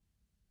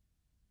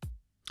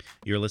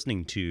You're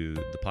listening to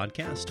the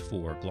podcast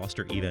for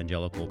Gloucester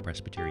Evangelical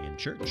Presbyterian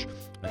Church,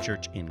 a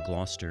church in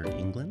Gloucester,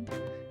 England.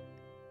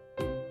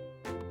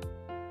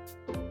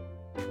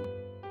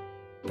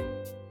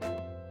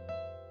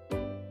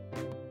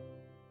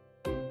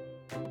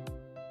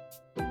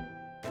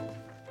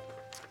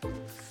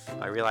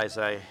 I realize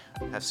I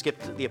have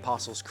skipped the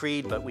Apostles'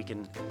 Creed, but we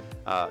can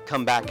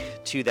come back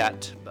to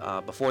that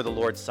before the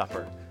Lord's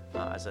Supper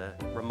as a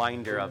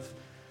reminder of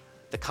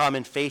the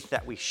common faith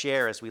that we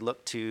share as we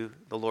look to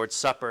the Lord's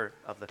Supper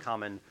of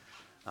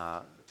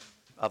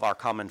our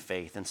common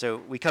faith. And so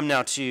we come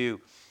now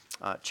to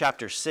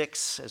chapter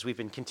 6 as we've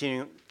been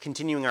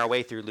continuing our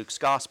way through Luke's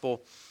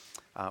Gospel.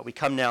 We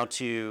come now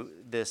to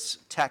this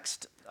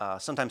text,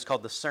 sometimes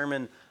called the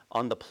Sermon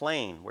on the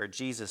Plain, where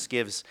Jesus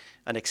gives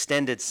an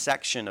extended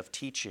section of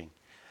teaching.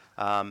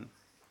 My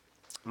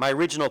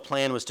original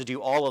plan was to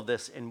do all of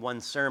this in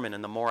one sermon,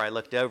 and the more I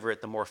looked over it,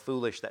 the more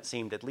foolish that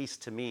seemed, at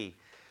least to me.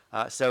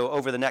 So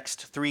over the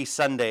next 3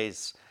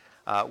 Sundays,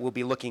 we'll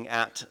be looking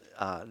at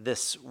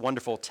this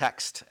wonderful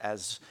text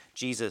as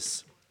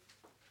Jesus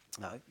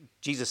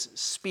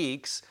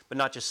speaks, but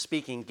not just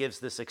speaking, gives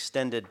this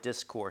extended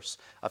discourse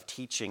of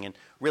teaching and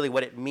really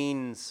what it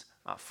means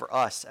for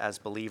us as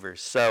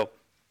believers. So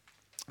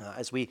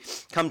as we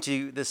come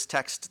to this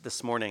text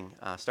this morning,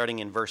 starting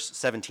in verse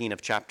 17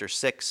 of chapter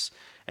 6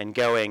 and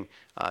going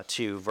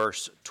to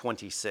verse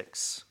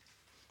 26,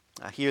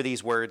 hear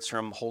these words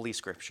from Holy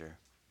Scripture.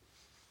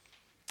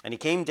 And he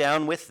came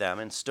down with them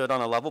and stood on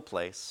a level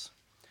place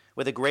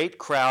with a great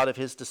crowd of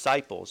his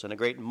disciples and a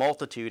great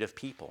multitude of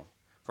people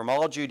from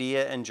all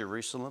Judea and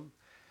Jerusalem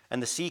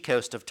and the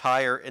seacoast of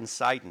Tyre and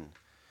Sidon,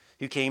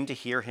 who came to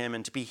hear him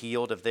and to be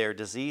healed of their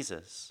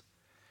diseases.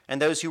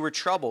 And those who were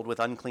troubled with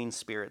unclean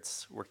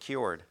spirits were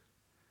cured.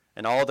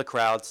 And all the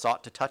crowd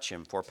sought to touch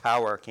him, for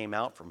power came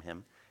out from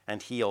him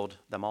and healed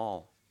them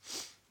all.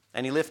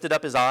 And he lifted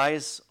up his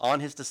eyes on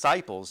his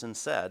disciples and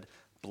said,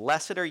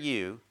 Blessed are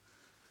you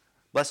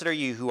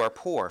who are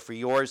poor, for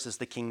yours is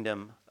the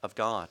kingdom of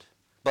God.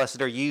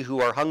 Blessed are you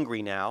who are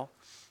hungry now,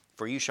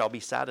 for you shall be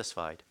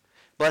satisfied.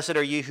 Blessed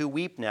are you who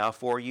weep now,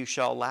 for you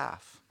shall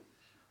laugh.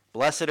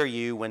 Blessed are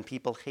you when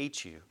people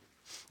hate you,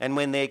 and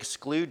when they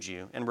exclude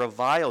you, and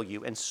revile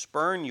you, and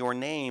spurn your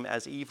name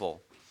as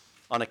evil,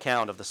 on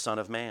account of the Son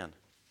of Man.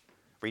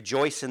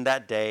 Rejoice in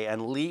that day,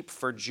 and leap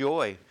for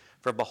joy,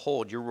 for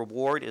behold, your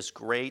reward is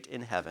great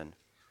in heaven.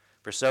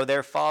 For so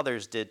their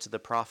fathers did to the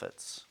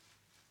prophets.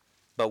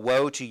 But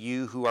woe to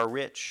you who are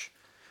rich,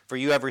 for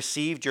you have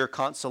received your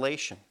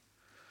consolation.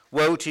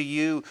 Woe to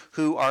you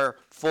who are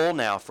full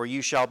now, for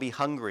you shall be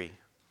hungry.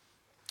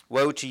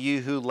 Woe to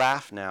you who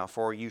laugh now,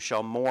 for you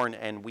shall mourn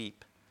and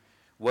weep.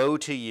 Woe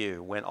to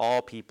you when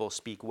all people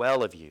speak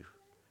well of you,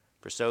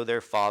 for so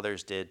their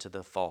fathers did to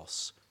the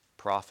false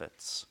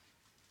prophets.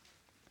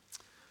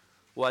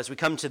 Well, as we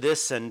come to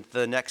this and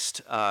the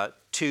next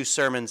 2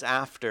 sermons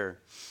after,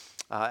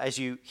 as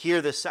you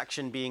hear this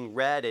section being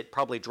read, it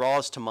probably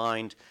draws to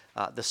mind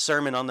the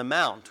Sermon on the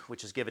Mount,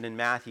 which is given in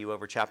Matthew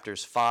over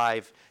chapters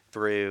 5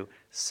 through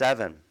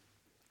 7.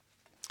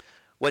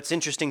 What's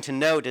interesting to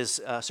note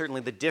is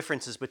certainly the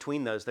differences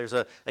between those. There's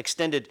an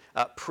extended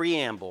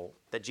preamble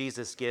that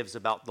Jesus gives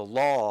about the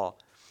law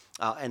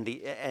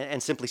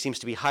and simply seems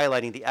to be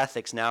highlighting the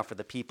ethics now for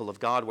the people of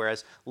God,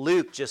 whereas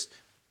Luke just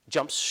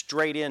jumps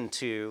straight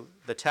into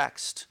the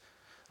text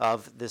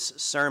of this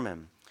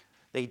sermon.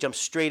 They jump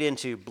straight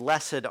into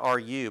blessed are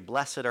you,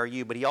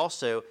 but he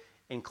also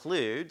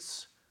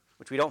includes,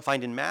 which we don't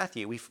find in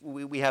Matthew,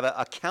 we have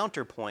a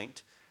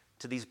counterpoint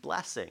to these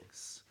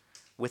blessings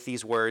with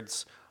these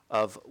words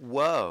of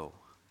woe,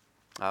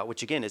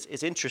 which again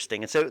is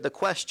interesting. And so the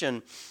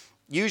question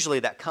usually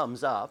that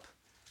comes up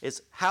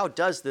is, how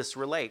does this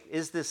relate?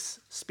 Is this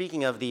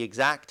speaking of the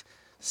exact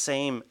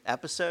same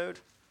episode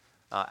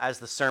as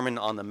the Sermon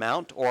on the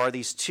Mount, or are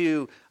these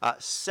 2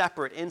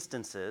 separate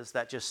instances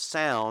that just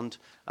sound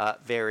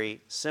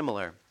very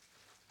similar?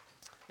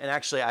 And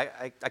actually,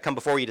 I come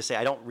before you to say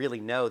I don't really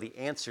know the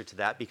answer to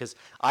that, because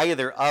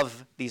either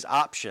of these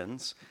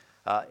options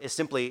is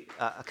simply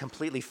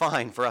completely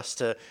fine for us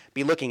to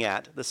be looking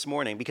at this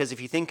morning. Because if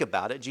you think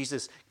about it,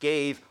 Jesus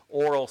gave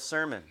oral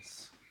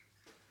sermons.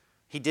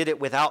 He did it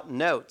without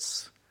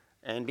notes,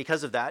 and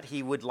because of that,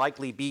 he would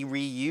likely be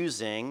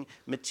reusing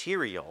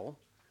material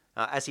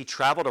as he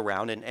traveled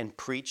around and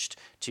preached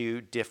to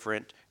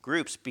different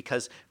groups,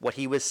 because what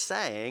he was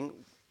saying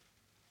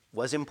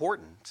was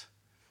important.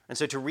 And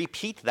so to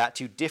repeat that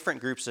to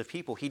different groups of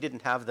people, he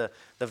didn't have the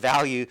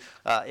value,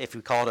 if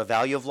we call it a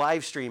value of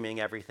live streaming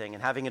everything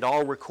and having it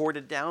all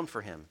recorded down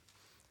for him.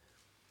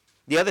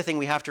 The other thing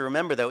we have to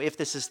remember, though, if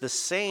this is the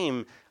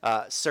same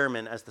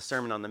sermon as the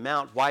Sermon on the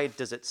Mount, why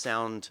does it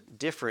sound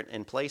different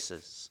in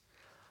places?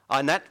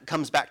 And that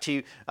comes back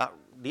to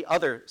the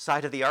other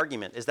side of the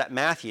argument, is that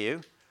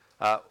Matthew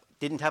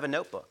didn't have a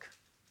notebook.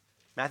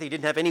 Matthew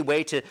didn't have any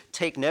way to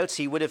take notes.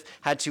 He would have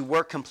had to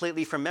work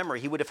completely from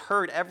memory. He would have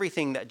heard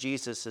everything that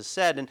Jesus has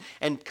said,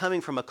 and coming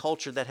from a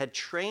culture that had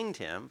trained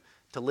him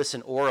to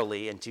listen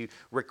orally and to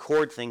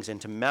record things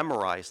and to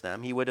memorize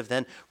them. He would have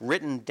then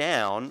written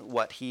down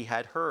what he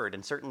had heard,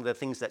 and certainly the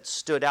things that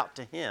stood out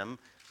to him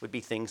would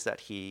be things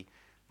that he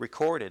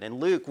recorded. And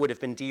Luke would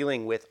have been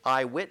dealing with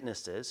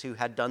eyewitnesses who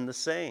had done the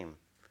same.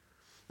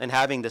 And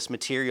having this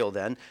material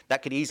then,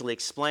 that could easily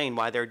explain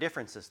why there are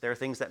differences. There are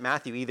things that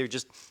Matthew either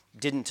just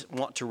didn't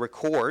want to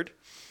record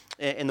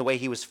in the way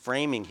he was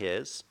framing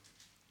his,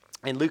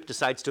 and Luke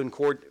decides to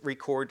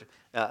record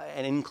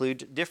and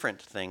include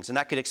different things. And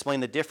that could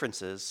explain the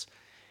differences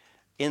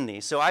in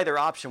these. So either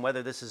option,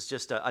 whether this is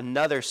just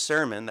another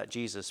sermon that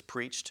Jesus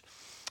preached,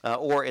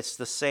 or it's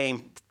the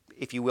same,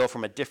 if you will,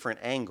 from a different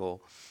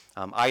angle,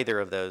 either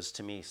of those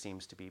to me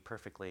seems to be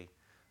perfectly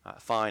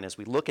fine as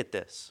we look at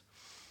this.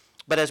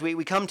 But as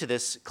we come to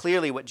this,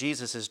 clearly what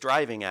Jesus is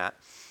driving at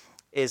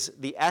is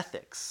the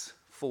ethics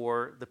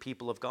for the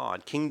people of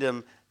God,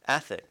 kingdom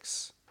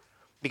ethics.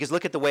 Because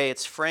look at the way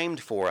it's framed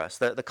for us.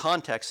 The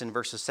context in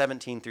verses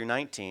 17 through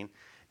 19,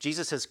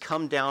 Jesus has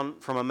come down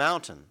from a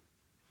mountain,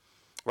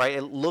 right?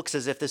 It looks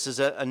as if this is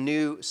a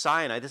new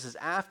Sinai. This is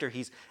after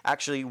he's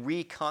actually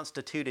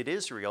reconstituted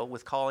Israel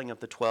with calling of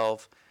the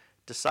 12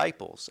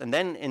 disciples. And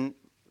then in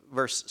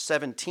verse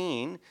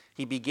 17,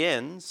 he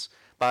begins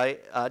by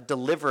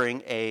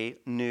delivering a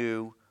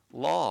new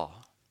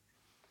law.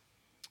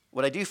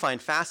 What I do find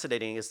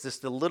fascinating is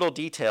the little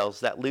details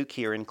that Luke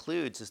here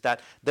includes, is that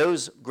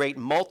those great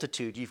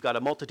multitude, you've got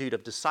a multitude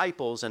of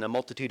disciples and a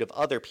multitude of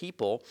other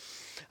people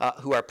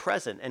who are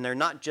present, and they're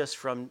not just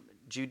from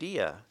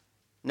Judea.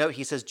 Note,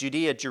 he says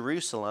Judea,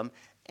 Jerusalem,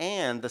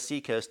 and the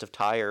seacoast of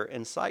Tyre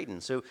and Sidon.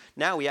 So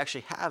now we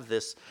actually have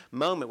this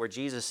moment where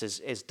Jesus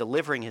is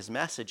delivering his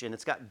message, and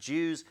it's got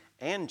Jews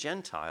and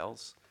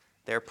Gentiles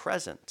there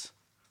present.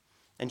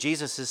 And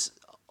Jesus is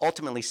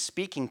ultimately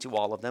speaking to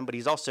all of them, but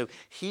he's also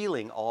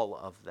healing all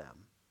of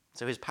them.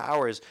 So his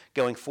power is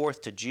going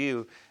forth to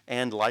Jew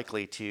and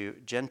likely to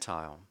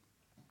Gentile.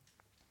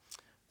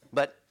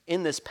 But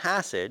in this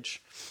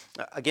passage,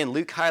 again,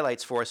 Luke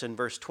highlights for us in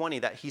verse 20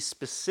 that he's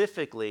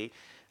specifically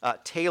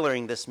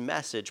tailoring this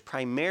message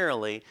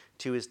primarily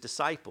to his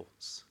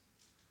disciples.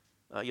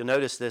 You'll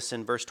notice this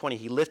in verse 20.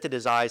 He lifted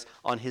his eyes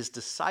on his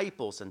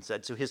disciples and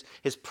said, so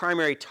his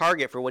primary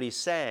target for what he's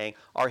saying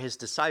are his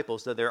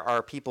disciples, though there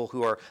are people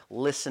who are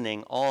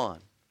listening on.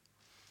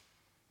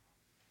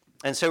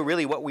 And so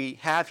really what we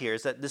have here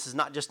is that this is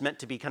not just meant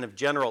to be kind of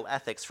general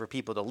ethics for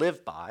people to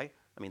live by.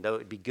 I mean, though it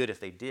would be good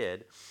if they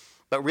did.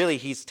 But really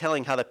he's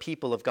telling how the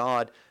people of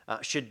God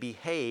should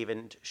behave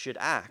and should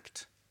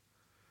act.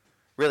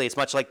 Really, it's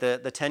much like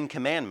the Ten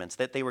Commandments,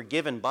 that they were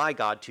given by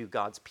God to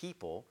God's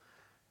people,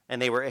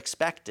 and they were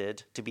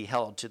expected to be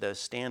held to those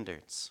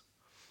standards.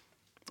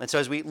 And so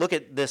as we look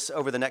at this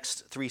over the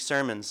next 3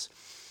 sermons,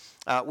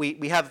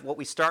 we have what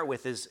we start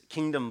with is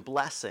kingdom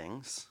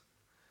blessings,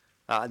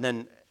 and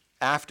then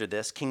after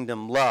this,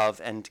 kingdom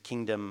love and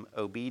kingdom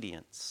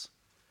obedience.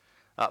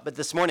 But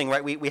this morning,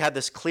 right, we had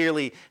this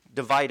clearly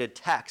divided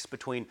text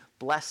between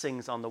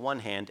blessings on the one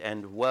hand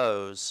and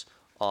woes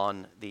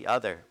on the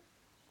other.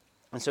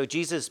 And so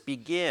Jesus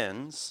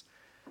begins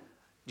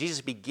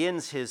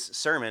his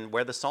sermon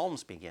where the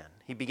Psalms begin.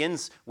 He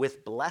begins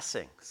with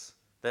blessings.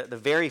 The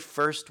very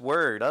first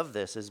word of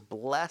this is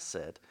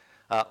blessed,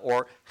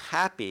 or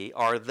happy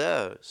are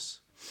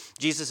those.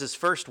 Jesus'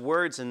 first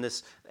words in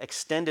this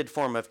extended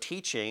form of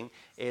teaching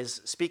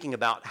is speaking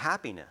about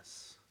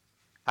happiness.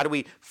 How do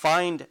we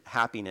find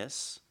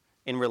happiness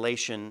in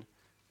relation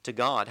to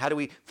God? How do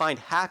we find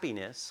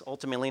happiness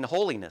ultimately in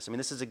holiness? I mean,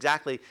 this is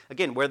exactly,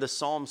 again, where the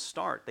Psalms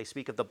start. They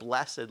speak of the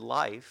blessed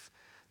life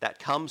that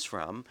comes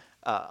from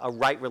a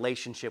right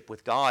relationship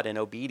with God and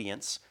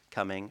obedience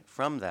coming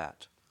from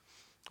that.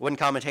 One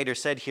commentator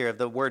said here of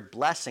the word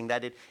blessing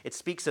that it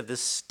speaks of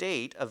this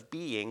state of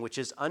being which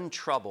is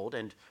untroubled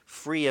and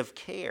free of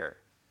care.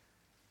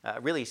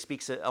 Really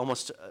speaks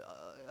almost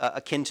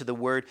akin to the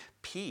word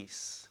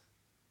peace,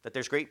 that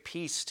there's great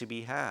peace to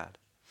be had.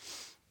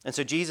 And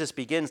so Jesus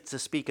begins to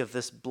speak of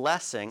this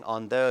blessing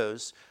on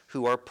those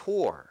who are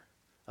poor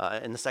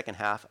in the second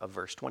half of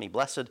verse 20.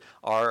 Blessed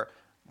are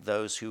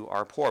those who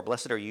are poor.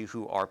 Blessed are you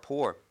who are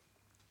poor.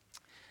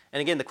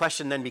 And again, the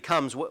question then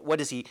becomes,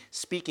 what is he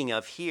speaking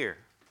of here?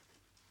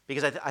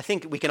 Because I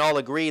think we can all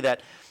agree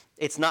that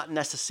it's not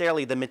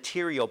necessarily the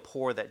material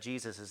poor that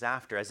Jesus is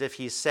after, as if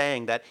he's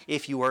saying that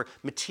if you are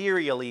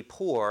materially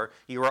poor,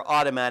 you are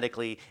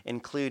automatically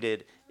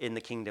included in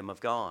the kingdom of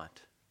God.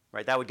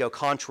 Right? That would go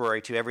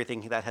contrary to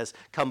everything that has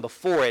come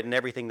before it and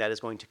everything that is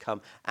going to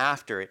come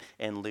after it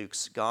in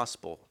Luke's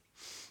gospel.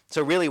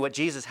 So really what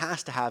Jesus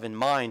has to have in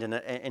mind, and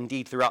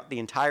indeed throughout the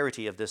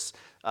entirety of this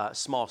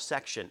small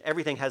section,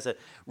 everything has a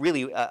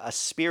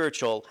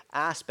spiritual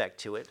aspect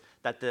to it,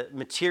 that the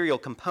material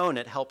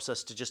component helps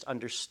us to just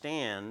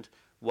understand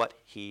what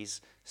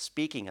he's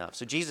speaking of.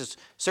 So Jesus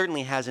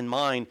certainly has in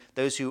mind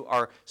those who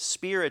are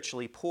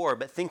spiritually poor,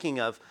 but thinking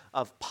of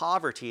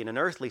poverty in an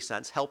earthly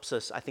sense helps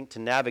us, I think, to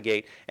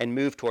navigate and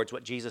move towards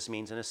what Jesus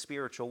means in a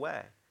spiritual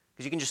way.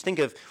 Because you can just think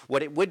of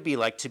what it would be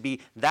like to be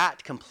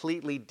that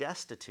completely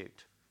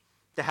destitute,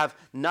 to have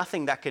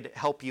nothing that could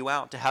help you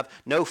out, to have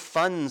no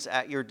funds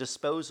at your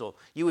disposal.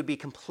 You would be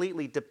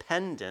completely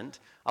dependent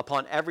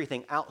upon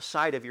everything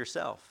outside of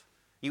yourself.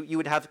 You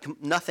would have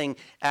nothing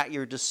at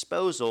your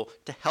disposal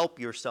to help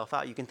yourself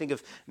out. You can think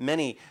of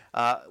many,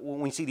 when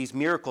we see these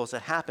miracles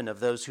that happen of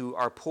those who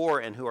are poor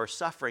and who are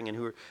suffering and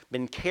who have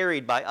been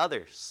carried by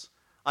others,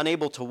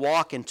 unable to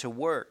walk and to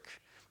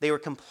work. They were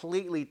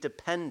completely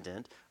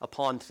dependent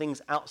upon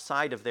things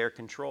outside of their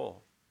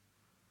control.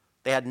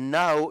 They had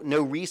no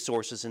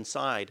resources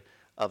inside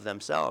of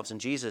themselves.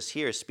 And Jesus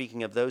here is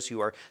speaking of those who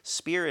are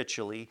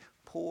spiritually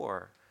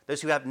poor,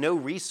 those who have no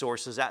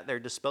resources at their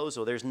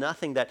disposal. There's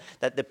nothing that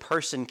the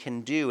person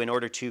can do in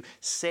order to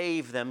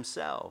save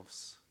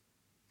themselves.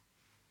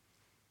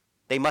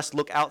 They must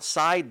look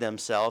outside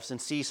themselves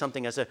and see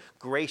something as a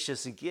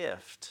gracious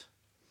gift.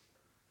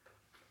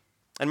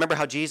 And remember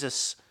how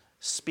Jesus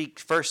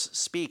first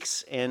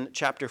speaks in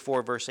chapter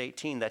 4, verse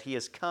 18, that he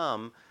has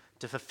come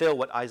to fulfill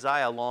what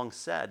Isaiah long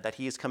said, that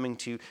he is coming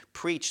to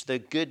preach the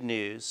good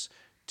news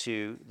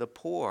to the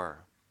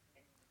poor.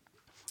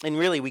 And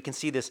really, we can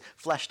see this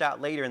fleshed out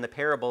later in the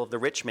parable of the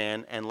rich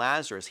man and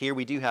Lazarus. Here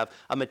we do have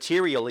a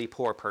materially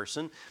poor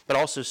person, but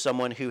also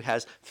someone who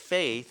has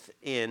faith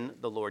in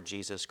the Lord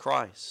Jesus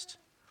Christ.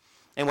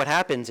 And what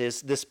happens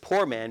is this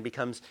poor man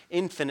becomes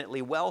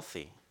infinitely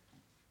wealthy.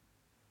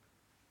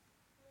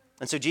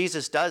 And so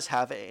Jesus does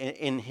have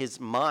in his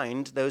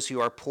mind those who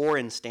are poor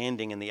in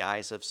standing in the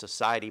eyes of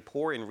society,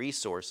 poor in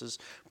resources,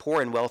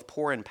 poor in wealth,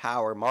 poor in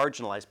power,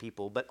 marginalized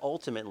people, but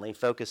ultimately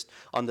focused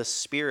on the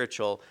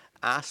spiritual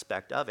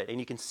aspect of it. And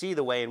you can see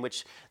the way in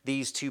which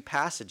these two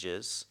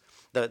passages,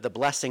 the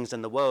blessings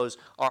and the woes,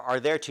 are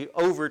there to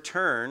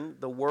overturn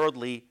the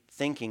worldly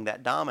thinking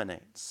that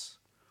dominates.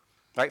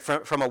 Right?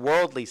 From a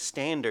worldly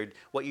standard,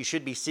 what you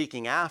should be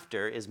seeking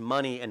after is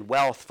money and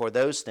wealth, for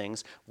those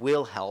things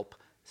will help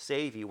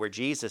save you, where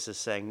Jesus is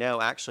saying, no,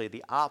 actually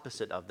the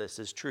opposite of this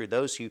is true.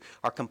 Those who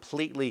are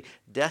completely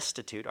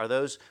destitute are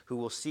those who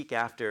will seek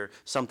after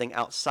something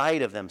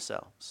outside of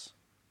themselves.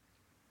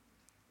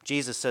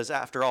 Jesus says,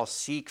 after all,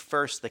 seek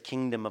first the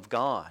kingdom of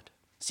God.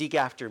 Seek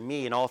after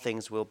me, and all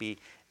things will be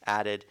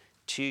added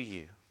to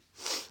you.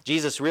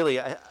 Jesus really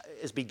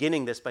is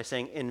beginning this by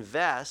saying,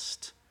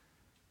 invest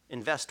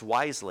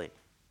wisely.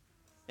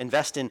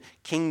 Invest in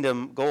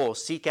kingdom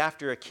goals. Seek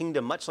after a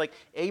kingdom, much like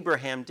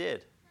Abraham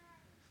did.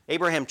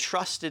 Abraham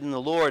trusted in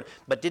the Lord,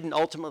 but didn't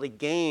ultimately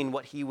gain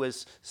what he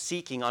was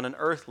seeking on an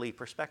earthly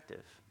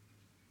perspective.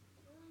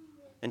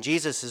 And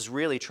Jesus is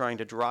really trying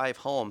to drive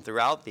home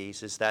throughout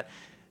these is that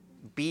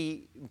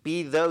be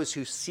those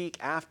who seek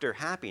after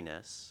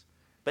happiness,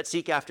 but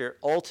seek after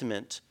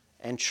ultimate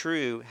and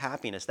true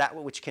happiness, that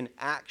which can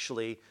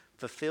actually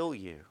fulfill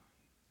you.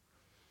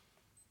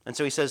 And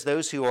so he says,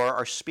 those who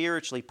are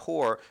spiritually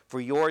poor, for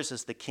yours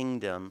is the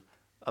kingdom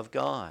of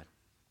God.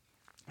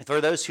 For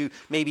those who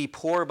may be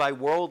poor by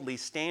worldly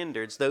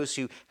standards, those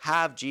who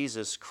have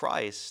Jesus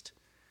Christ,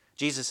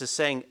 Jesus is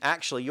saying,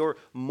 actually, you're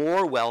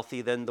more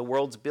wealthy than the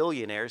world's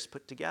billionaires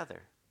put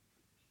together.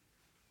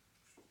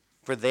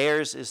 For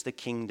theirs is the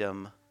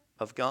kingdom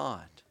of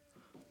God.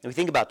 And we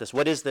think about this.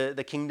 What is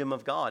the kingdom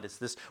of God? It's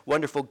this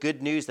wonderful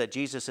good news that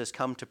Jesus has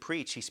come to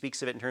preach. He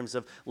speaks of it in terms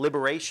of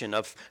liberation,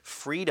 of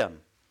freedom,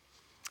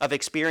 of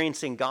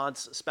experiencing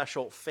God's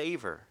special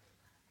favor,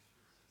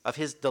 of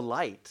his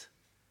delight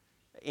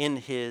in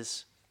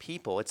his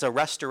people. It's a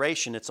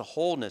restoration, it's a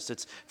wholeness,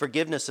 it's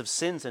forgiveness of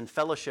sins and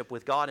fellowship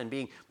with God and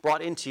being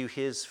brought into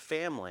his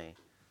family.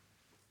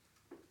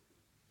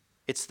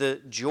 It's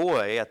the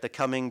joy at the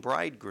coming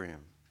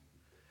bridegroom.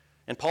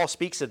 And Paul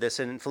speaks of this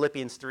in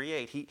Philippians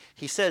 3:8.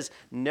 He says,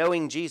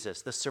 knowing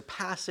Jesus, the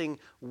surpassing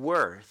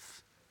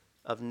worth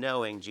of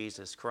knowing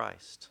Jesus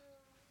Christ.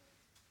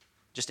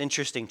 Just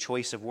interesting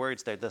choice of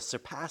words there. The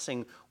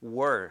surpassing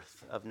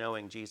worth of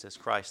knowing Jesus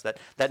Christ.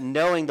 That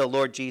knowing the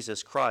Lord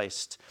Jesus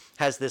Christ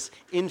has this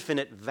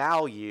infinite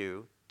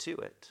value to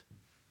it.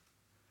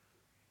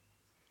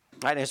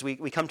 Right, as we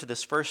come to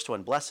this first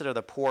one, blessed are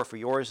the poor, for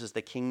yours is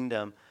the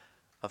kingdom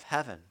of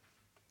heaven.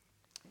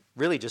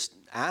 Really just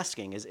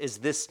asking, is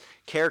this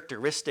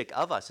characteristic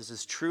of us? Is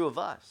this true of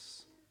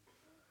us?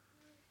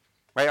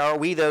 Right? Are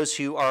we those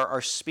who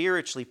are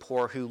spiritually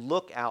poor, who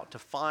look out to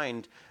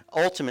find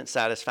ultimate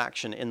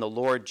satisfaction in the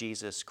Lord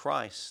Jesus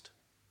Christ?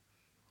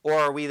 Or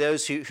are we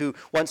those who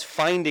once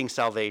finding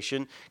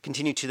salvation,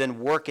 continue to then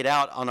work it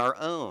out on our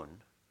own,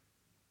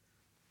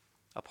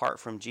 apart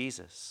from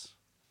Jesus?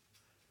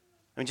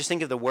 I mean, just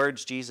think of the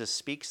words Jesus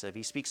speaks of.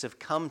 He speaks of,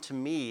 come to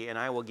me and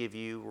I will give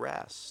you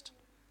rest.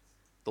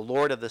 The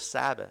Lord of the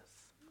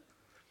Sabbath.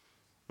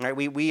 Right?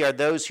 We are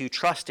those who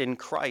trust in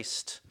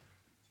Christ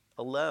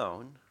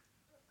alone.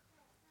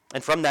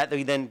 And from that,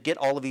 we then get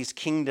all of these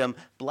kingdom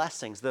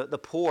blessings. The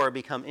poor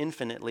become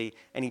infinitely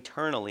and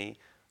eternally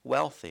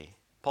wealthy.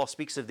 Paul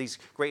speaks of these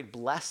great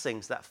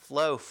blessings that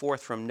flow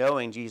forth from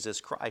knowing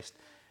Jesus Christ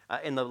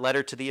in the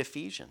letter to the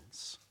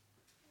Ephesians.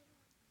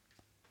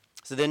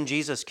 So then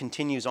Jesus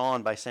continues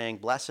on by saying,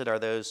 blessed are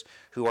those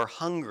who are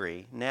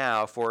hungry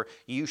now, for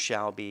you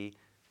shall be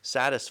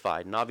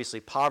satisfied. And obviously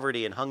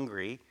poverty and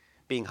hungry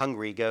being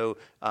hungry go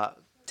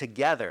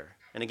together.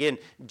 And again,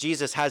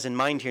 Jesus has in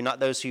mind here not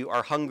those who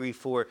are hungry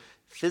for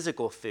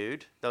physical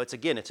food, though it's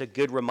a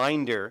good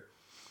reminder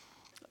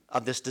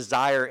of this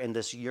desire and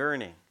this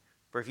yearning.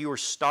 For if you were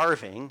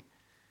starving,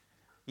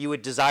 you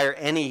would desire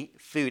any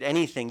food,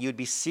 anything. You would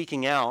be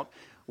seeking out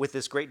with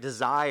this great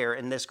desire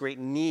and this great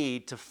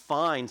need to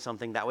find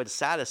something that would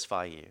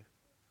satisfy you.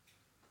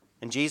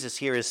 And Jesus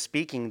here is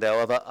speaking,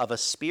 though, of a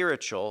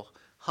spiritual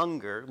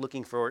hunger,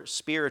 looking for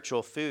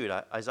spiritual food.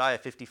 Isaiah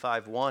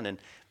 55:1 and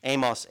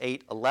Amos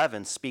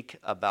 8:11 speak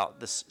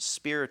about this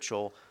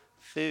spiritual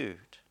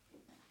food.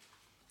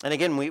 And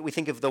again, we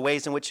think of the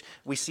ways in which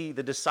we see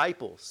the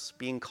disciples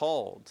being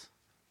called,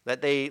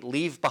 that they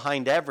leave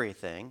behind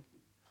everything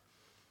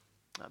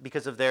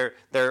because of their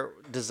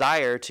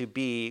desire to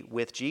be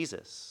with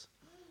Jesus.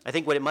 I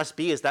think what it must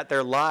be is that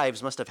their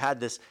lives must have had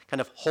this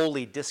kind of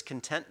holy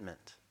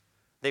discontentment.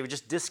 They were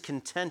just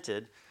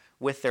discontented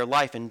with their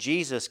life, and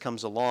Jesus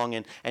comes along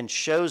and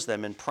shows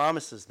them and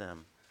promises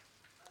them.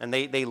 And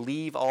they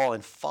leave all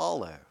and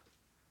follow,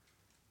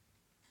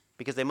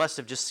 because they must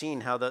have just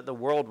seen how the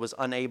world was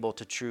unable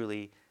to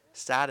truly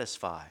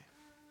satisfy.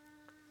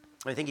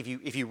 I think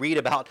if you read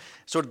about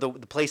sort of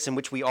the place in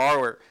which we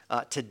are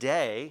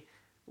today,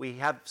 we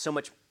have so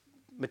much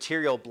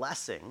material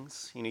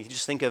blessings. You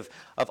just think of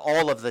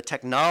all of the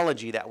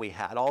technology that we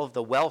had, all of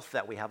the wealth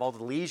that we have, all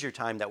the leisure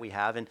time that we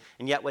have, and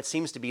yet what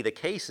seems to be the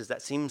case is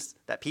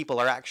that people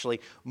are actually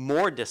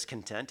more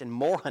discontent and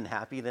more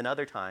unhappy than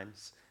other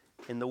times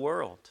in the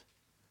world.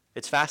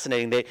 It's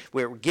fascinating.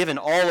 We're given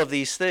all of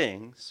these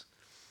things,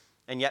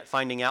 and yet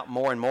finding out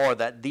more and more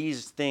that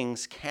these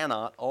things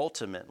cannot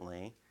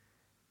ultimately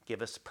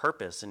give us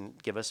purpose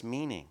and give us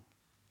meaning.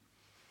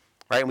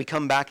 Right? And we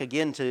come back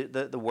again to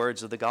the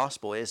words of the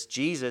gospel. It's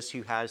Jesus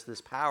who has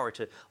this power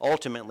to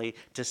ultimately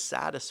to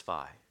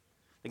satisfy.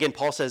 Again,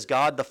 Paul says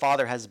God the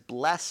Father has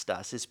blessed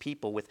us, his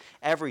people, with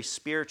every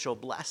spiritual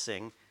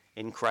blessing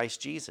in Christ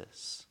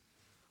Jesus.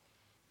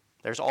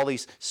 There's all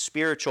these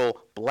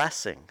spiritual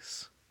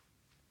blessings.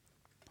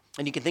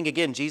 And you can think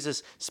again,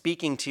 Jesus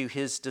speaking to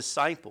his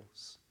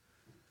disciples,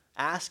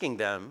 asking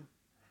them,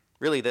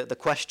 really the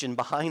question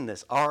behind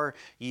this, are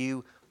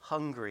you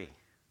hungry?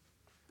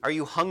 Are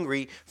you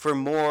hungry for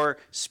more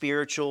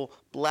spiritual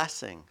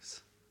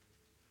blessings?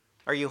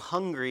 Are you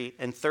hungry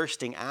and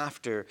thirsting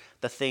after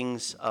the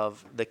things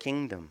of the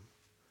kingdom?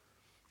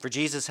 For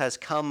Jesus has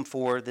come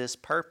for this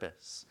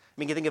purpose. I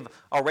mean, you think of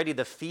already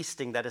the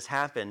feasting that has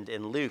happened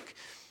in Luke,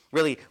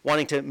 really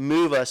wanting to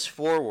move us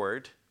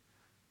forward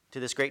to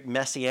this great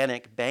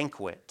messianic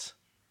banquet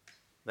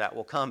that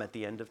will come at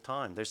the end of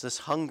time. There's this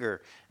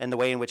hunger and the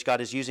way in which God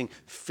is using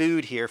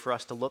food here for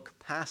us to look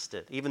past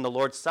it. Even the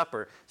Lord's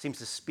Supper seems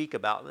to speak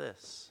about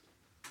this,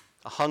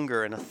 a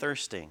hunger and a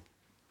thirsting.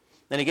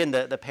 Then again,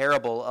 the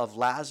parable of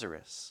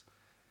Lazarus.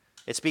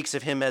 It speaks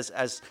of him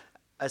as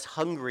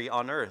hungry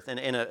on earth and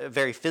in a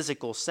very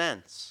physical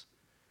sense.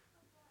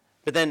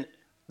 But then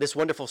this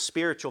wonderful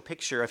spiritual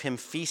picture of him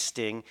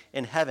feasting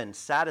in heaven,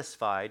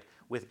 satisfied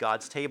with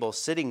God's table,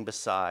 sitting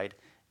beside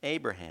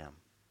Abraham.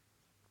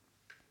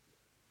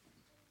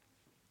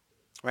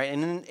 Right,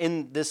 and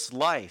in this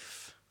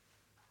life,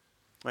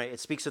 right, it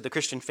speaks of the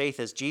Christian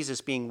faith as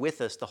Jesus being with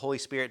us, the Holy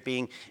Spirit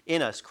being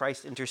in us,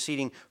 Christ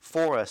interceding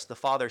for us, the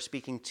Father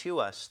speaking to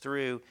us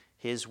through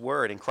his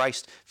word, and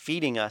Christ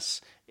feeding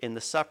us in the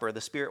supper, the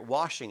Spirit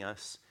washing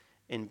us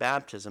in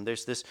baptism.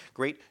 There's this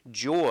great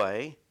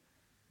joy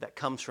that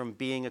comes from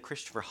being a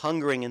Christian, for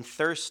hungering and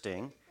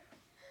thirsting.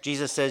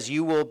 Jesus says,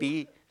 you will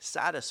be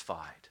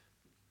satisfied.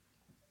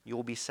 You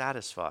will be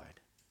satisfied.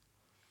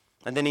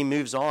 And then he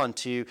moves on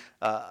to,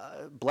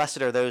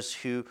 blessed are those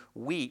who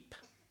weep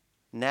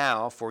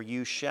now, for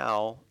you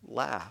shall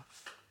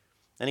laugh.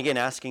 And again,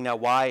 asking now,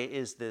 why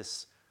is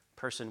this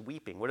person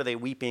weeping? What are they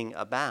weeping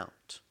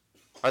about?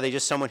 Are they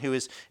just someone who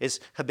is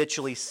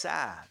habitually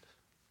sad?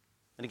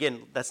 And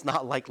again, that's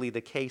not likely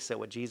the case at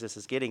what Jesus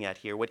is getting at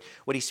here. What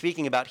he's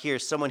speaking about here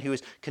is someone who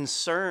is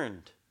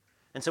concerned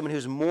and someone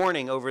who's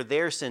mourning over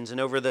their sins and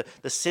over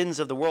the sins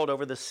of the world,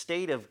 over the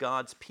state of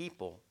God's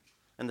people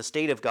and the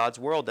state of God's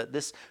world, that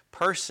this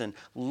person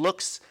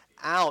looks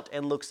out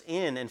and looks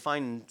in and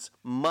finds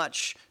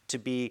much to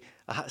be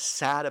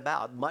sad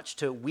about, much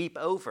to weep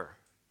over.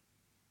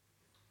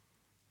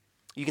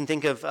 You can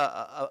think of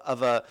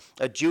a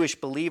Jewish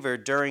believer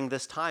during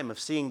this time, of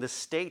seeing the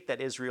state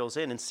that Israel's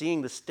in and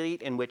seeing the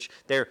state in which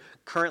they're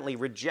currently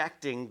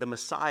rejecting the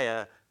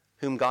Messiah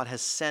whom God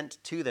has sent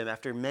to them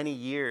after many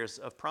years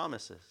of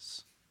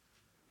promises.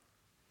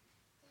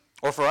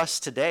 Or for us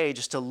today,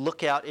 just to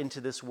look out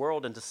into this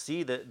world and to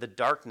see the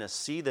darkness,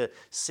 see the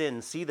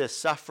sin, see the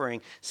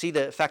suffering, see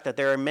the fact that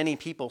there are many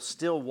people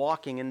still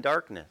walking in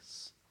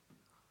darkness.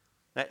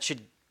 That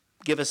should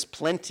give us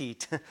plenty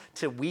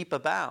to weep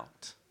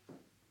about.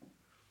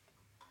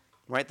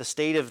 Right? The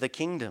state of the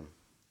kingdom.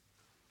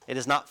 It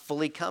has not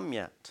fully come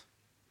yet.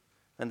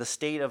 And the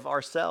state of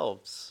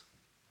ourselves.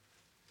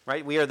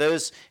 Right? We are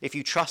those, if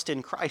you trust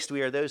in Christ,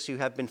 we are those who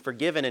have been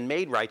forgiven and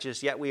made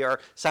righteous, yet we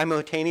are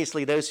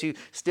simultaneously those who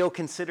still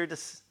consider to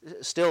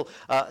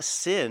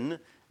sin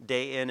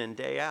day in and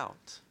day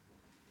out?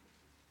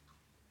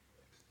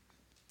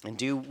 And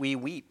do we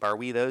weep? Are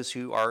we those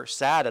who are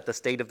sad at the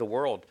state of the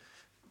world,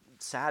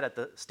 sad at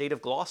the state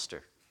of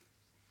Gloucester,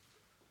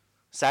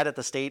 sad at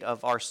the state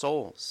of our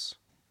souls?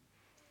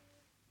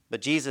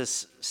 But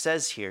Jesus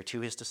says here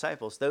to his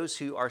disciples, those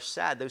who are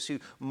sad, those who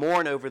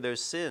mourn over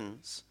those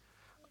sins,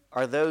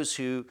 are those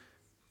who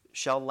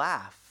shall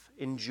laugh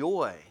in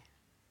joy.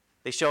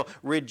 They shall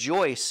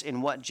rejoice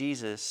in what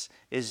Jesus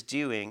is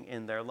doing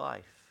in their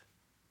life.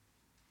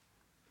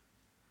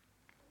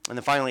 And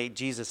then finally,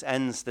 Jesus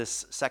ends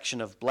this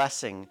section of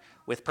blessing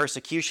with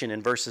persecution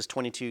in verses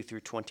 22 through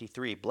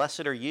 23.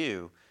 Blessed are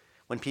you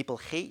when people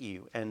hate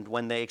you and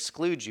when they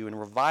exclude you and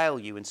revile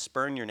you and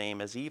spurn your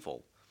name as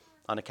evil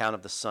on account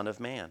of the Son of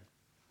Man.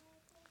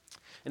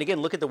 And again,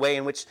 look at the way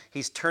in which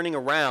he's turning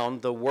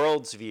around the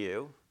world's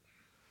view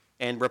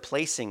and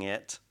replacing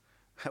it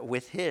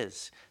with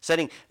his.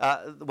 Setting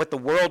what the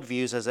world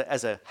views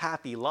as a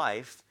happy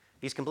life,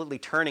 he's completely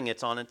turning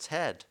it on its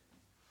head.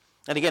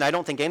 And again, I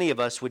don't think any of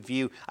us would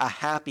view a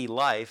happy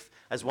life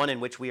as one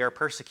in which we are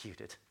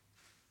persecuted.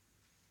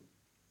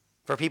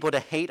 For people to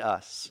hate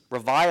us,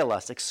 revile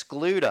us,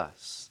 exclude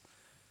us.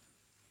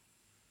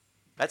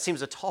 That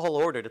seems a tall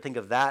order to think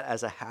of that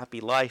as a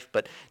happy life,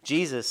 but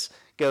Jesus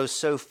goes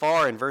so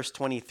far in verse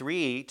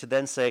 23 to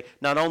then say,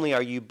 not only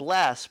are you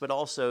blessed, but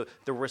also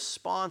the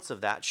response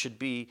of that should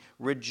be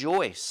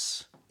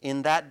rejoice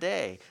in that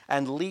day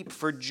and leap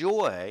for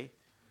joy,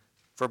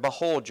 for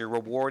behold, your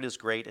reward is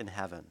great in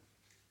heaven.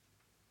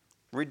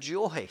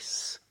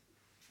 Rejoice.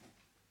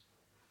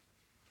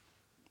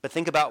 But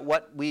think about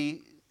what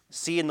we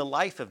see in the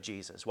life of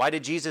Jesus. Why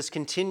did Jesus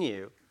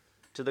continue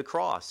to the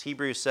cross?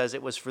 Hebrews says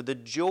it was for the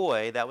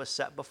joy that was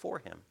set before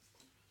him.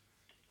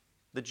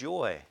 The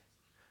joy.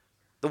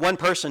 The one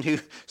person who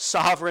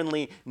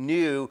sovereignly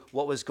knew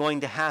what was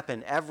going to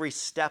happen every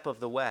step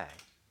of the way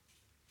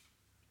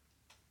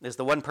is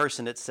the one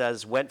person, it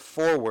says, went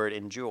forward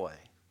in joy.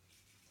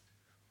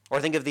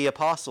 Or think of the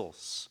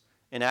apostles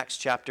in Acts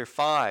chapter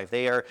 5.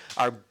 They are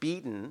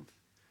beaten.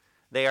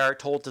 They are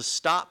told to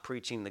stop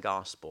preaching the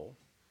gospel.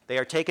 They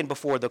are taken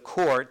before the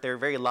court. Their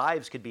very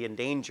lives could be in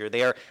danger.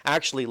 They are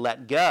actually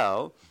let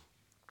go.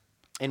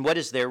 And what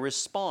is their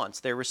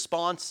response? Their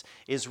response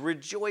is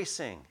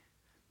rejoicing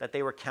that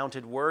they were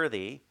counted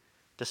worthy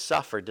to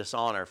suffer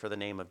dishonor for the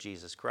name of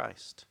Jesus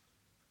Christ.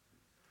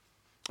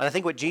 And I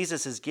think what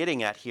Jesus is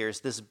getting at here is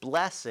this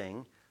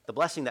blessing, the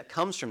blessing that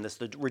comes from this,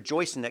 the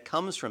rejoicing that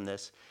comes from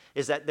this,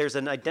 is that there's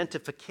an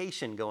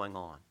identification going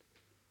on.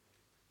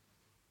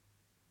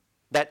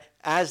 That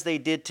as they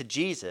did to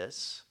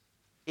Jesus,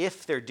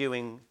 if they're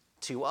doing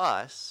to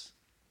us,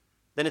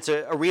 then it's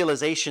a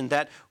realization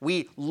that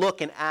we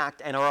look and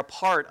act and are a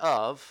part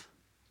of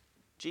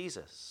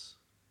Jesus.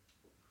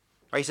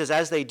 Or he says,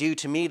 as they do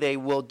to me, they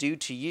will do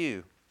to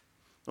you.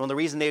 Well, the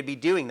reason they would be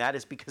doing that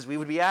is because we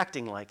would be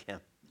acting like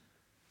him.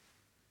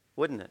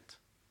 Wouldn't it?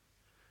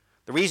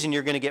 The reason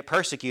you're going to get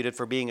persecuted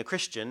for being a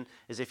Christian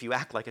is if you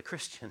act like a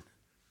Christian.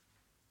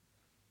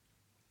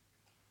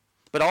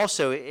 But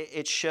also,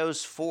 it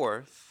shows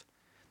forth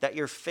that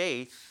your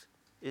faith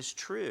is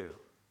true.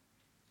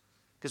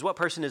 Because what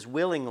person is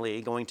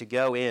willingly going to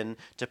go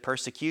into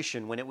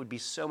persecution when it would be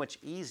so much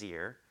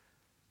easier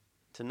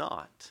to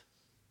not?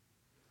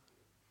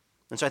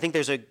 And so I think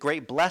there's a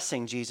great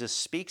blessing Jesus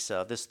speaks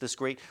of, this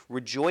great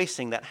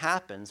rejoicing that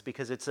happens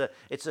because it's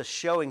a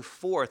showing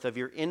forth of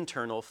your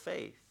internal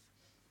faith.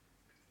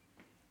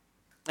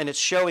 And it's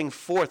showing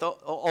forth,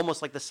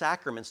 almost like the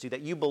sacraments do,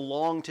 that you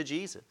belong to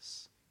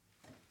Jesus.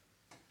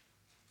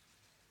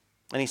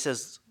 And he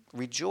says,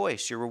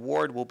 rejoice, your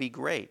reward will be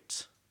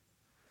great.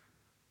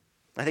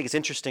 I think it's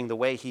interesting the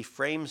way he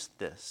frames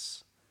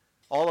this.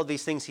 All of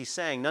these things he's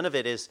saying, none of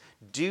it is,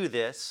 do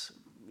this,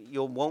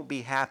 you won't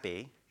be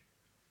happy,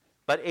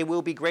 but it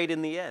will be great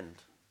in the end.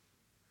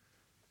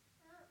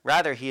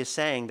 Rather, he is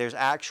saying there's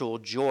actual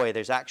joy,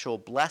 there's actual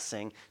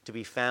blessing to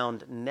be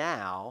found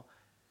now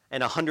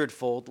and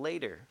 100-fold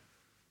later.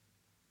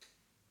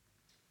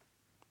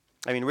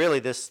 I mean, really,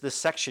 this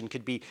section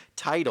could be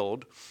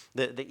titled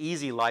the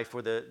easy life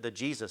or the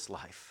Jesus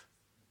life.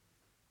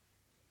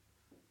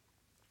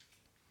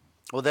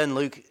 Well, then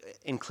Luke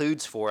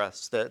includes for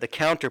us the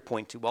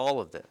counterpoint to all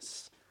of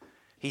this.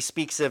 He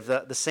speaks of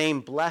the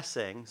same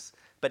blessings,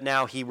 but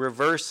now he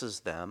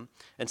reverses them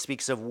and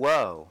speaks of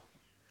woe.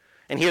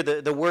 And here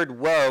the word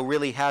woe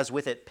really has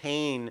with it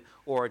pain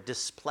or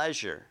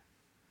displeasure.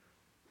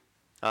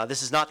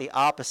 This is not the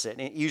opposite.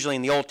 Usually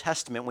in the Old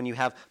Testament, when you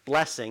have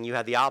blessing, you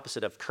have the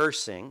opposite of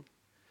cursing.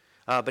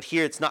 But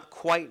here it's not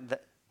quite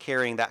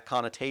carrying that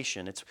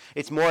connotation.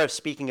 It's more of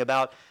speaking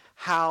about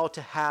how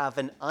to have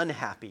an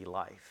unhappy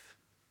life.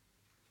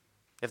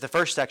 If the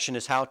first section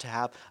is how to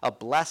have a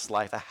blessed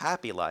life, a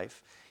happy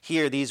life,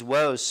 here these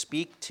woes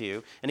speak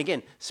to, and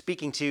again,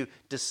 speaking to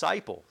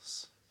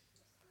disciples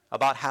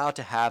about how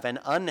to have an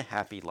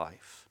unhappy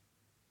life.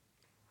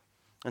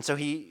 And so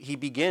he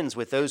begins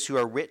with those who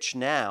are rich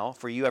now,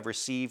 for you have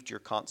received your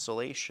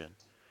consolation.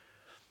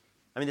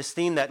 I mean, this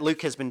theme that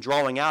Luke has been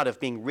drawing out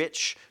of being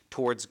rich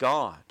towards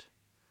God.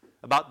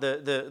 about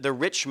the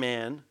rich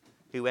man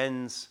who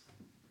ends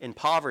in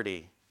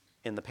poverty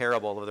in the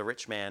parable of the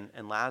rich man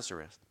and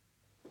Lazarus.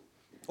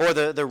 Or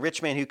the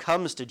rich man who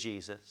comes to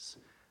Jesus,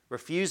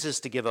 refuses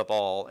to give up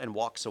all, and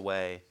walks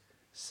away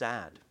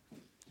sad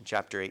in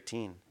chapter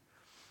 18. All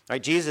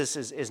right, Jesus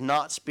is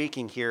not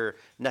speaking here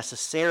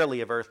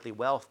necessarily of earthly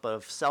wealth, but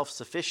of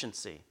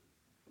self-sufficiency.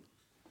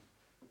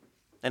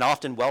 And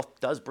often wealth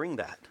does bring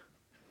that.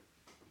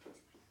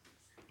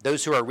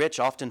 Those who are rich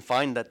often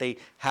find that they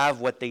have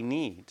what they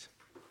need.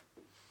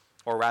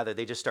 Or rather,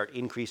 they just start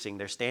increasing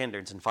their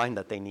standards and find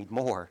that they need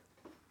more.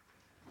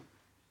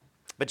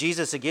 But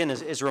Jesus, again,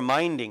 is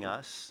reminding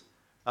us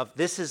of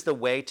this is the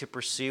way to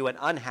pursue an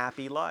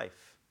unhappy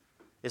life,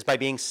 is by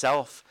being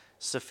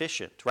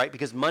self-sufficient, right?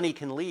 Because money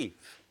can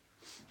leave.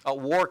 A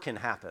war can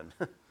happen,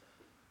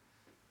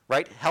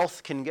 right?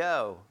 Health can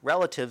go.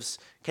 Relatives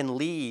can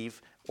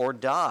leave or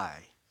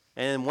die.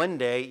 And one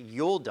day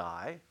you'll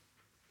die,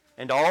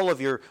 and all of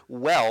your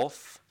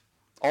wealth,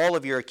 all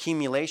of your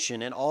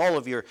accumulation, and all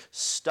of your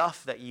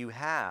stuff that you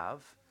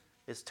have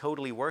is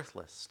totally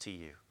worthless to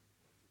you.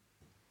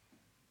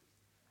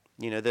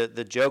 You know,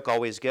 the joke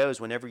always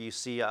goes, whenever you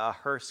see a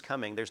hearse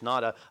coming, there's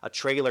not a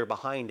trailer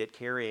behind it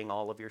carrying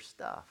all of your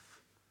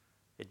stuff.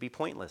 It'd be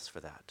pointless for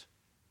that.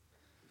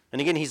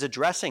 And again, he's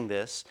addressing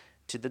this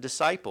to the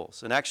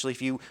disciples. And actually,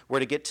 if you were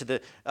to get to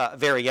the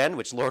very end,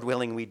 which Lord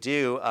willing we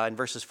do, in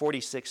verses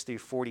 46 through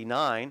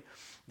 49,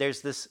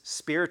 there's this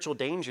spiritual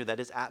danger that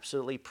is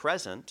absolutely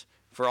present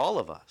for all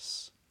of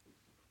us.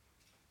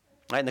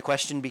 Right? And the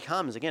question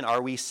becomes, again,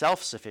 are we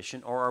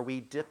self-sufficient or are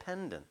we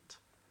dependent?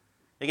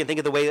 Again, think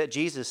of the way that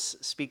Jesus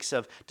speaks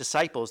of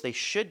disciples. They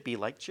should be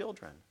like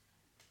children.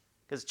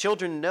 Because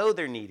children know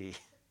they're needy.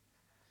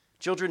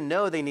 Children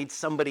know they need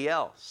somebody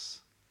else.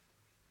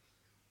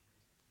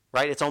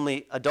 Right? It's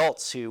only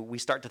adults who we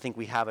start to think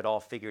we have it all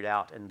figured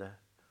out, and the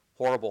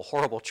horrible,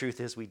 horrible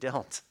truth is we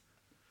don't.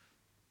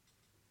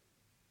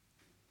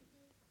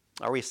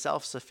 Are we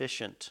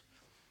self-sufficient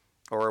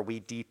or are we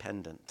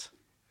dependent?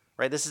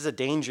 Right? This is a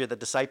danger that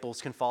disciples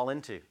can fall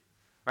into.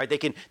 Right? They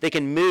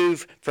can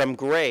move from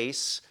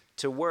grace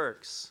to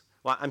works.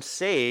 Well, I'm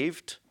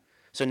saved,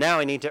 so now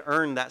I need to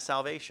earn that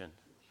salvation.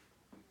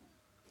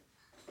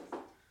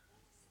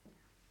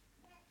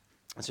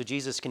 And so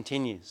Jesus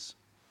continues.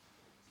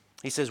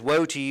 He says,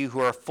 "Woe to you who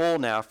are full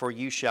now, for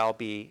you shall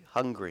be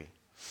hungry."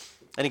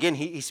 And again,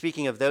 he's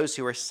speaking of those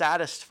who are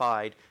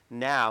satisfied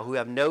now, who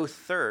have no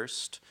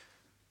thirst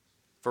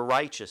for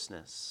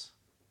righteousness.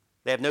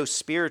 They have no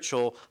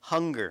spiritual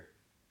hunger.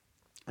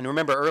 And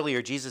remember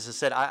earlier, Jesus has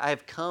said, I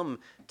have come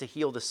to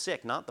heal the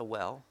sick, not the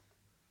well.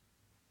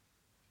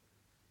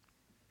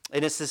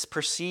 And it's this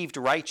perceived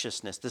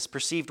righteousness, this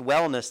perceived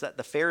wellness that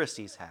the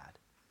Pharisees had.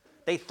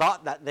 They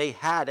thought that they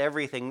had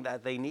everything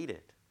that they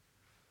needed.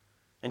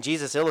 And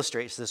Jesus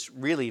illustrates this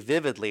really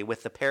vividly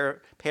with the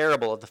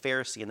parable of the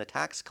Pharisee and the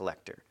tax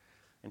collector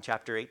in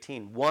chapter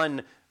 18.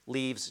 One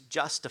leaves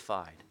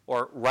justified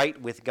or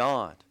right with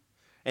God.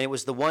 And it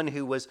was the one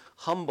who was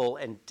humble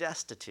and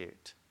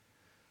destitute.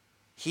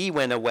 He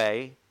went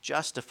away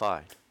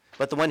justified.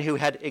 But the one who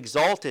had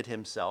exalted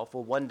himself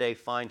will one day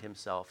find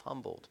himself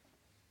humbled.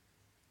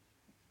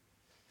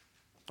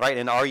 Right?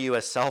 And are you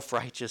a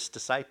self-righteous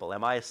disciple?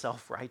 Am I a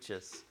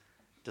self-righteous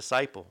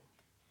disciple?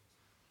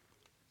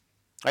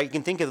 Right? You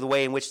can think of the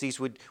way in which these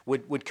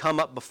would come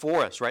up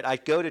before us, right? I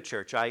go to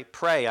church, I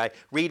pray, I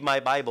read my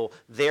Bible,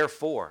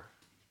 therefore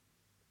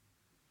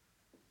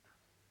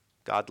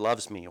God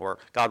loves me, or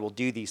God will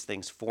do these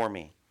things for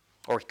me,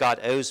 or God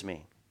owes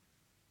me.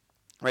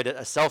 Right?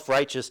 A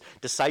self-righteous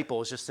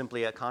disciple is just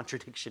simply a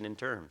contradiction in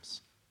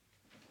terms.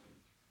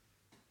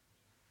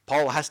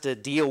 Paul has to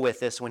deal with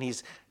this when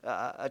he's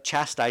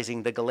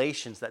chastising the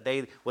Galatians, that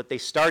what they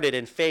started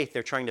in faith,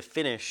 they're trying to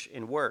finish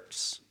in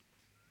works.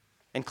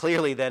 And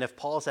clearly then, if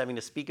Paul's having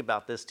to speak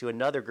about this to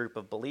another group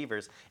of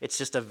believers, it's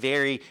just a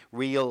very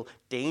real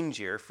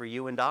danger for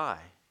you and I.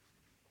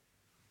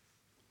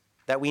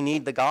 That we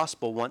need the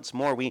gospel once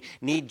more. We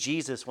need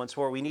Jesus once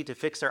more. We need to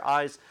fix our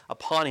eyes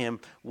upon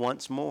him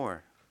once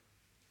more.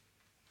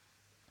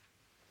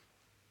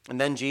 And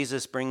then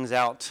Jesus brings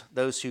out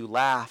those who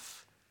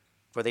laugh,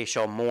 for they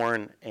shall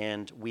mourn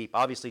and weep.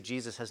 Obviously,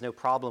 Jesus has no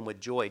problem with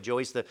joy. Joy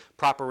is the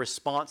proper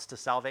response to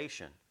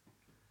salvation.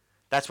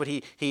 That's what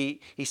he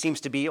seems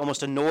to be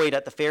almost annoyed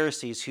at the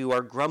Pharisees who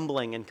are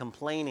grumbling and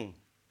complaining,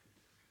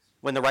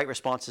 when the right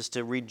response is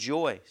to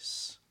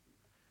rejoice.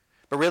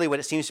 But really what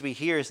it seems to be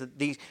here is that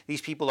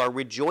these people are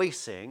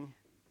rejoicing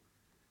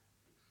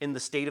in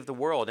the state of the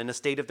world, in the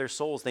state of their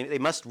souls. They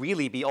must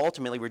really be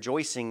ultimately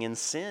rejoicing in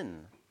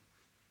sin,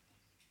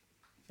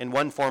 in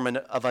one form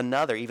of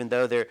another, even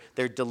though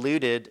they're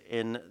deluded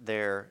in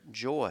their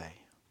joy.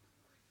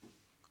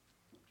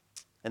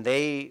 And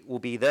they will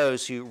be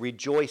those who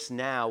rejoice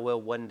now,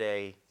 will one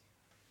day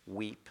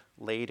weep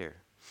later.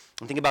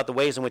 And think about the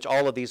ways in which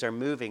all of these are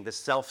moving, this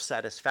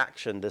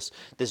self-satisfaction, this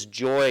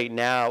joy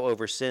now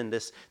over sin,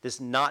 this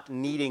not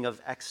needing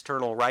of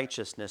external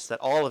righteousness, that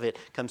all of it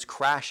comes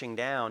crashing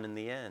down in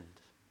the end.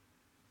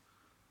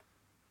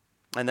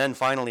 And then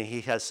finally,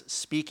 he has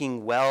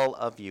speaking well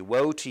of you.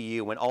 Woe to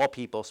you when all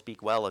people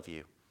speak well of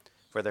you,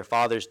 for their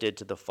fathers did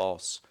to the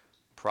false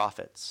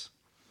prophets.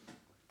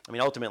 I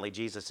mean, ultimately,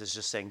 Jesus is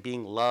just saying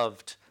being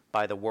loved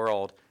by the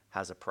world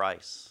has a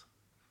price.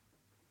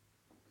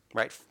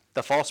 Right?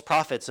 The false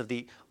prophets of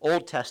the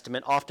Old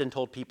Testament often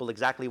told people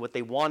exactly what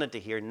they wanted to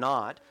hear,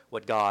 not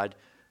what God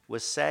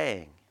was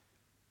saying.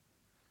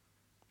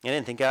 And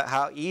then think out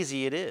how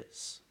easy it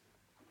is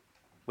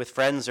with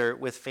friends or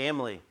with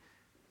family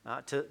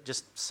to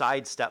just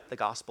sidestep the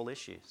gospel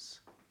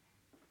issues.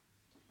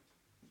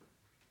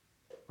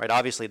 Right?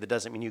 Obviously, that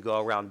doesn't mean you go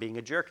around being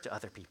a jerk to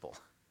other people.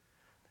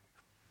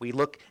 We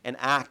look and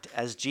act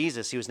as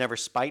Jesus. He was never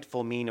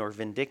spiteful, mean, or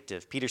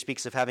vindictive. Peter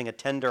speaks of having a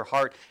tender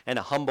heart and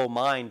a humble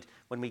mind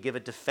when we give a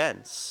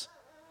defense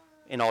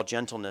in all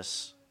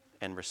gentleness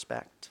and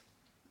respect.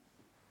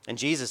 And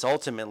Jesus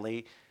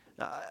ultimately,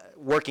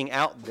 working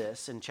out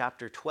this in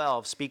chapter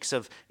 12, speaks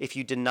of if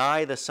you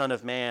deny the Son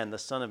of Man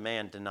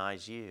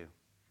denies you.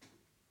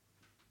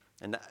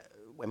 And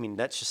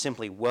that's just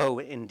simply woe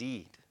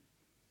indeed.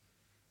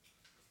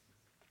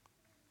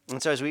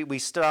 And so as we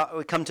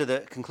come to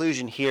the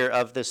conclusion here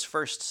of this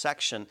first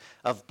section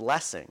of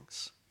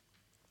blessings,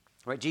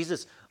 right?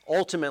 Jesus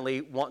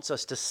ultimately wants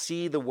us to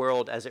see the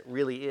world as it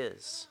really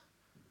is.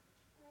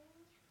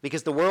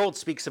 Because the world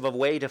speaks of a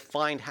way to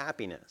find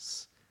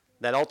happiness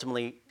that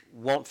ultimately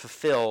won't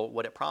fulfill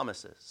what it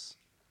promises.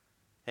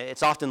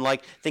 It's often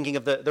like thinking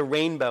of the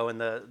rainbow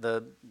and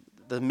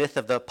the myth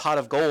of the pot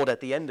of gold at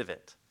the end of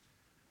it.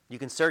 You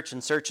can search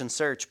and search and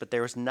search, but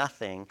there is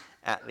nothing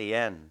at the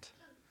end.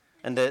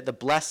 And the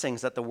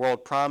blessings that the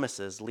world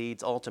promises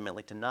leads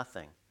ultimately to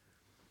nothing.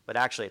 But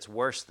actually, it's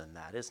worse than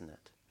that, isn't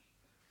it?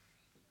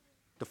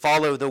 To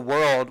follow the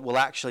world will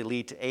actually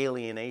lead to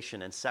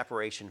alienation and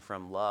separation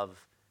from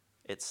love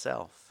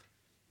itself.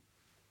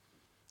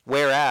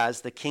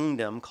 Whereas the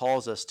kingdom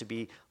calls us to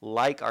be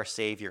like our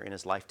Savior in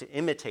his life, to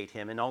imitate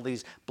him, and all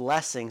these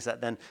blessings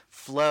that then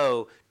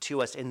flow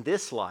to us in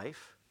this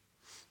life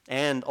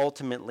and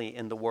ultimately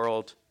in the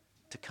world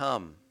to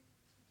come.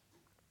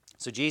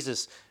 So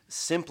Jesus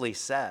simply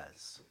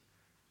says,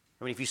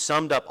 if you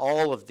summed up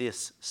all of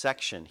this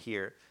section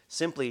here,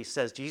 simply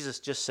says, Jesus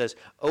just says,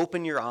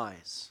 open your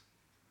eyes.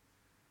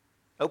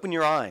 Open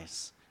your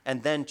eyes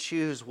and then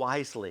choose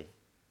wisely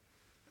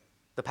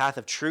the path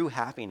of true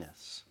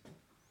happiness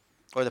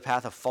or the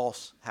path of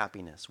false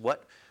happiness.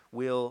 What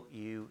will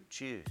you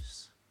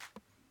choose?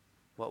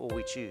 What will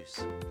we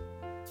choose?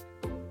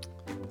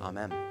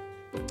 Amen.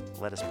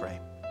 Let us pray.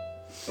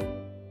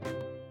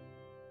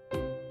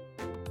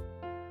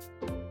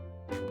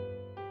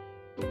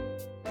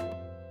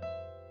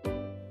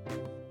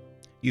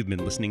 You've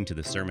been listening to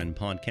the Sermon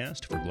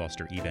Podcast for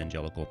Gloucester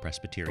Evangelical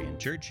Presbyterian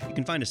Church. You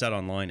can find us out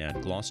online at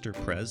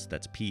gloucesterpres,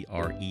 that's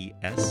pres.co.uk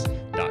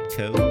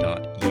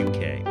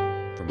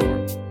for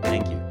more.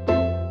 Thank you.